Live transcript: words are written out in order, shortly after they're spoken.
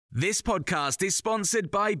This podcast is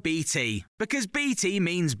sponsored by BT, because BT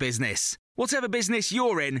means business. Whatever business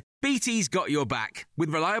you're in, BT's got your back, with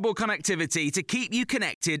reliable connectivity to keep you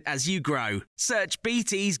connected as you grow. Search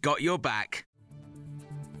BT's got your back.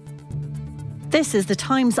 This is the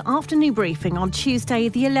Times afternoon briefing on Tuesday,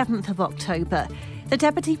 the 11th of October. The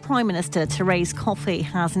Deputy Prime Minister, Therese Coffey,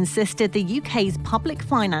 has insisted the UK's public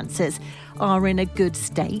finances are in a good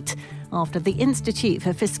state after the Institute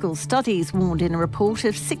for Fiscal Studies warned in a report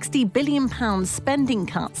of £60 billion spending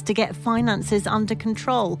cuts to get finances under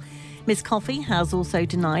control. Ms Coffey has also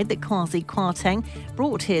denied that Kwasi Kwarteng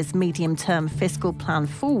brought his medium-term fiscal plan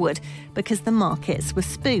forward because the markets were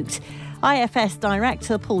spooked. IFS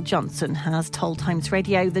Director Paul Johnson has told Times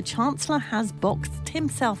Radio the Chancellor has boxed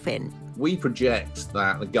himself in. We project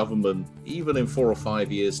that the government, even in 4 or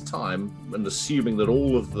 5 years' time, and assuming that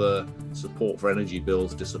all of the support for energy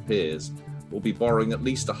bills disappears, will be borrowing at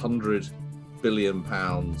least £100 billion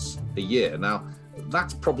a year. Now,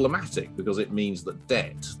 that's problematic because it means that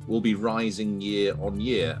debt will be rising year on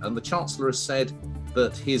year. And the Chancellor has said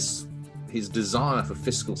that his desire for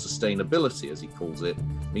fiscal sustainability, as he calls it,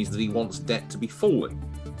 means that he wants debt to be falling.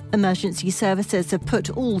 Emergency services have put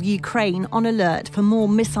all Ukraine on alert for more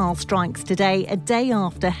missile strikes today, a day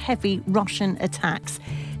after heavy Russian attacks.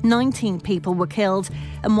 19 people were killed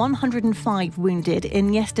and 105 wounded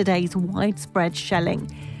in yesterday's widespread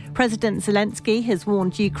shelling. President Zelensky has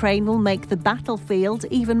warned Ukraine will make the battlefield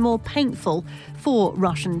even more painful for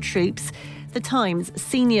Russian troops. The Times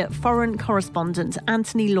senior foreign correspondent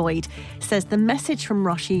Anthony Lloyd says the message from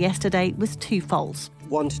Russia yesterday was twofold.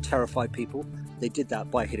 One, to terrify people. They did that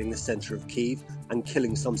by hitting the centre of Kyiv and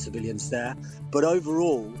killing some civilians there. But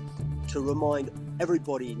overall, to remind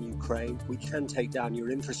everybody in Ukraine, we can take down your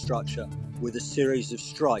infrastructure with a series of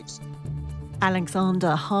strikes.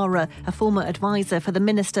 Alexander Hara, a former advisor for the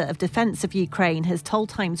Minister of Defence of Ukraine, has told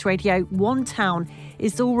Times Radio one town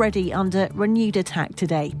is already under renewed attack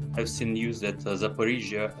today. I've seen news that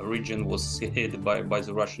Zaporizhia region was hit by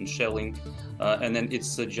the Russian shelling. And then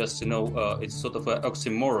it's just, it's sort of an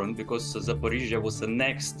oxymoron because Zaporizhia was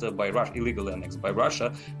annexed by Russia, illegally annexed by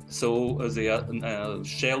Russia. So they are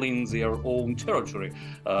shelling their own territory.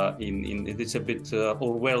 It's a bit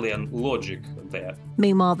Orwellian logic there.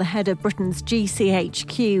 Meanwhile, the head of Britain's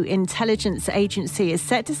GCHQ intelligence agency is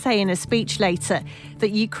set to say in a speech later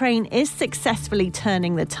that Ukraine is successfully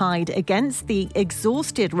turning the tide against the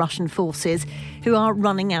exhausted Russian forces who are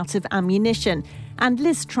running out of ammunition. And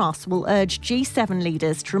Liz Truss will urge G7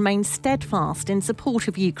 leaders to remain steadfast in support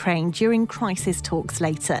of Ukraine during crisis talks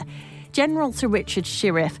later. General Sir Richard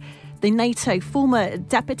Shirreff, the NATO former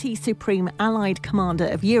Deputy Supreme Allied Commander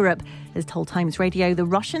of Europe, has told Times Radio the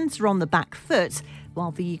Russians are on the back foot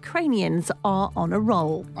while the Ukrainians are on a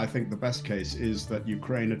roll. I think the best case is that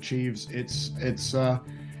Ukraine achieves its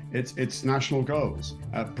national goals,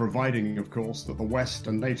 providing, of course, that the West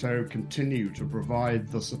and NATO continue to provide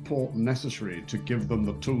the support necessary to give them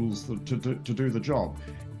the tools to do the job.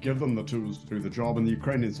 Give them the tools to do the job, and the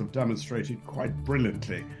Ukrainians have demonstrated quite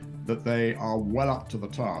brilliantly that they are well up to the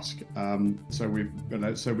task. So we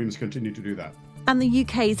must continue to do that. And the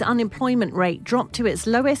UK's unemployment rate dropped to its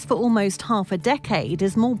lowest for almost half a decade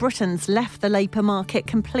as more Britons left the labour market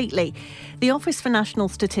completely. The Office for National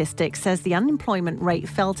Statistics says the unemployment rate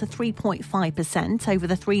fell to 3.5% over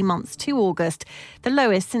the 3 months to August, the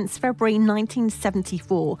lowest since February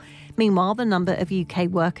 1974. Meanwhile, the number of UK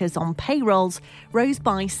workers on payrolls rose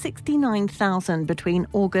by 69,000 between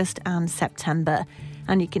August and September.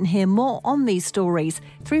 And you can hear more on these stories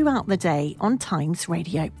throughout the day on Times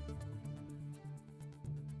Radio.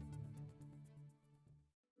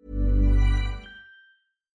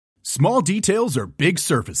 Small details are big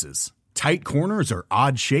surfaces. Tight corners are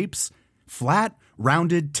odd shapes. Flat,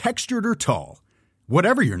 rounded, textured, or tall.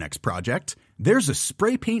 Whatever your next project, there's a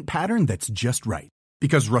spray paint pattern that's just right.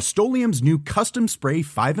 Because Rust-Oleum's new Custom Spray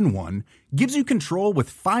 5-in-1 gives you control with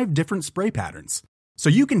 5 different spray patterns. So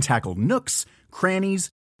you can tackle nooks, crannies,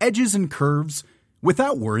 edges, and curves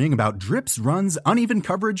without worrying about drips, runs, uneven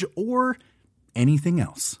coverage, or anything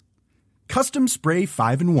else. Custom Spray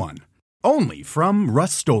 5-in-1. Only from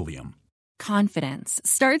Rust-Oleum. Confidence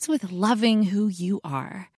starts with loving who you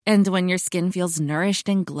are. And when your skin feels nourished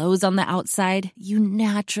and glows on the outside, you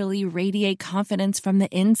naturally radiate confidence from the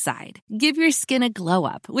inside. Give your skin a glow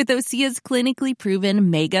up with Osea's clinically proven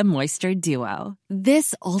Mega Moisture Duo.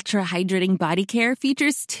 This ultra-hydrating body care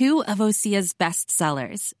features 2 of Osea's best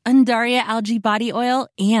sellers, Undaria Algae Body Oil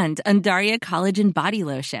and Undaria Collagen Body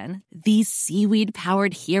Lotion. These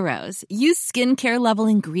seaweed-powered heroes use skincare-level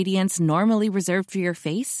ingredients normally reserved for your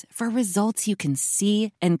face for results you can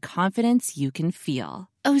see and confidence you can feel.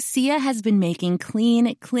 Osea has been making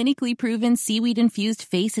clean, clinically proven seaweed-infused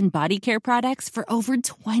face and body care products for over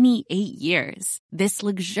 28 years. This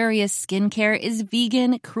luxurious skincare is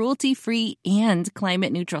vegan, cruelty-free, and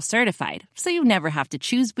climate-neutral certified, so you never have to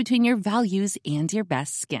choose between your values and your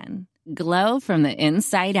best skin. Glow from the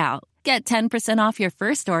inside out. Get 10% off your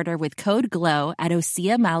first order with code GLOW at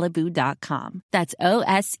OseaMalibu.com. That's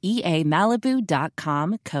OSEA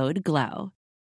Malibu.com, code GLOW.